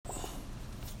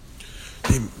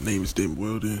name is Damon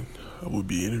Weldon. I will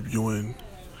be interviewing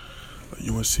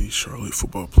a UNC Charlotte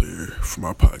football player for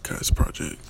my podcast project.